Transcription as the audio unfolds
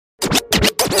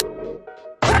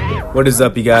What is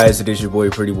up, you guys? It is your boy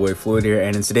PrettyBoyFloyd here,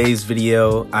 and in today's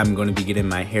video I'm going to be getting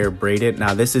my hair braided.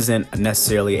 Now this isn't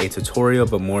necessarily a tutorial,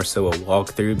 but more so a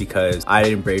walkthrough, because I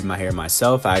didn't braid my hair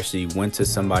myself. I actually went to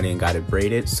somebody and got it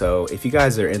braided. So if you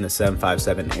guys are in the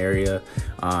 757 area,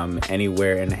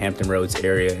 anywhere in the Hampton Roads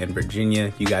area in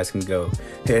Virginia, you guys can go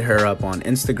hit her up on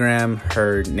Instagram.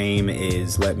 Her name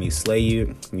is Let Me Slay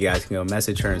You. You guys can go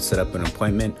message her and set up an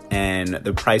appointment, and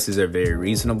the prices are very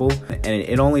reasonable, and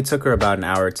it only took her about an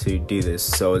hour to do this,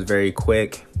 so it's very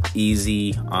quick,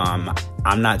 easy.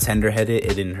 I'm not tender-headed,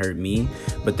 it didn't hurt me,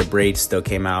 but the braids still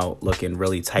came out looking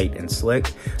really tight and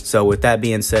slick. So with that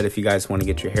being said, if you guys want to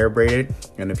get your hair braided,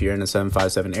 and if you're in the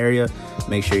 757 area,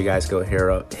 make sure you guys go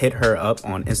hit her up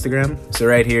on Instagram. So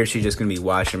right here, she's just gonna be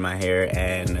washing my hair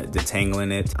and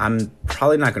detangling it. I'm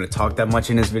probably not gonna talk that much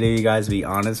in this video, you guys, to be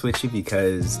honest with you,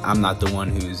 because I'm not the one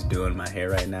who's doing my hair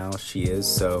right now, she is.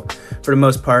 So for the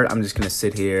most part, I'm just gonna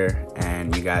sit here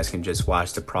and you guys can just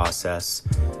watch the process,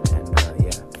 and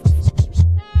yeah.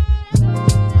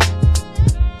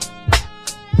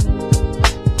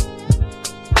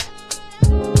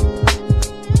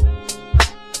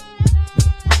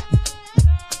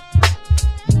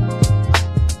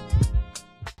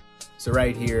 So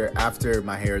right here, after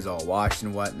my hair is all washed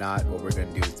and whatnot, what we're gonna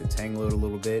do is detangle it a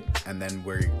little bit, and then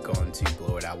we're going to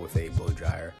blow it out with a blow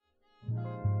dryer.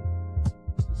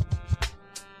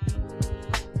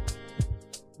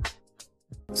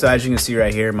 So as you can see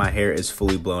right here, my hair is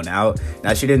fully blown out.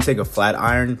 Now she didn't take a flat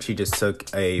iron, she just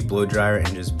took a blow dryer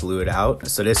and just blew it out.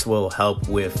 So this will help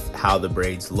with how the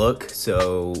braids look.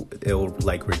 So it'll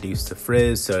like reduce the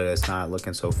frizz so that it's not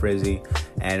looking so frizzy,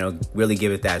 and it'll really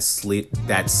give it that sleek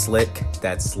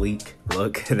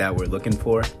look that we're looking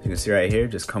for. You can see right here,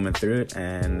 just coming through it,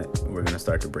 and we're gonna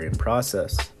start the braiding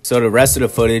process. So the rest of the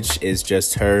footage is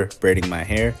just her braiding my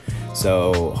hair.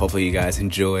 So hopefully you guys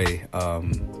enjoy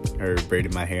her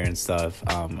braiding my hair and stuff.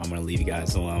 I'm gonna leave you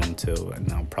guys alone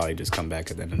and I'll probably just come back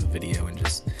at the end of the video and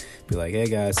just be like, hey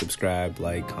guys, subscribe,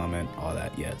 like, comment, all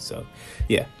that. Yeah, so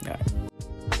yeah, all right.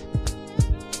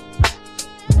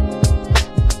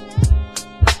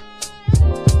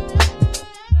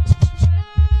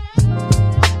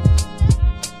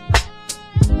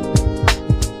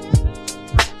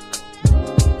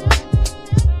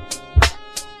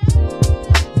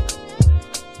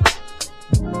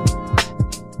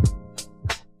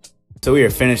 So we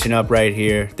are finishing up right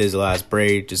here. This is the last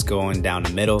braid, just going down the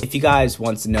middle. If you guys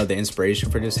want to know the inspiration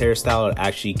for this hairstyle, it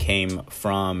actually came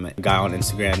from a guy on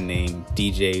Instagram named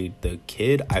DJ the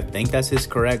Kid. I think that's his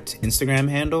correct Instagram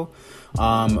handle.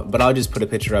 But I'll just put a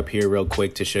picture up here real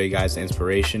quick to show you guys the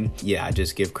inspiration. Yeah, I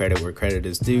just give credit where credit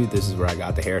is due. This is where I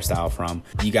got the hairstyle from.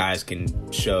 You guys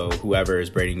can show whoever is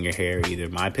braiding your hair either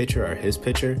my picture or his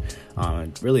picture.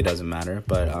 It really doesn't matter,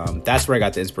 but that's where I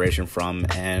got the inspiration from,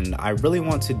 and I really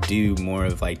want to do more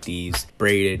of like these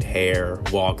braided hair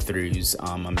walkthroughs.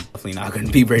 I'm definitely not going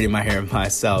to be braiding my hair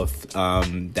myself.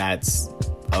 That's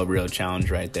a real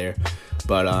challenge right there.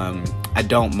 But I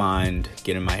don't mind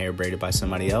getting my hair braided by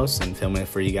somebody else and filming it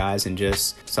for you guys, and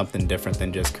just something different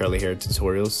than just curly hair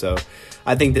tutorials. So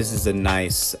I think this is a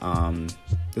nice,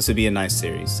 this would be a nice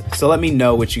series. So let me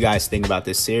know what you guys think about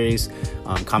this series.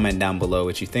 Comment down below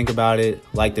what you think about it.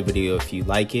 Like the video if you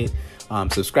like it.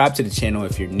 Subscribe to the channel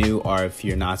if you're new, or if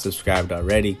you're not subscribed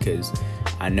already, because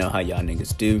I know how y'all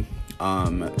niggas do.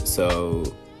 So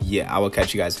yeah, I will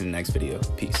catch you guys in the next video.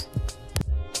 Peace.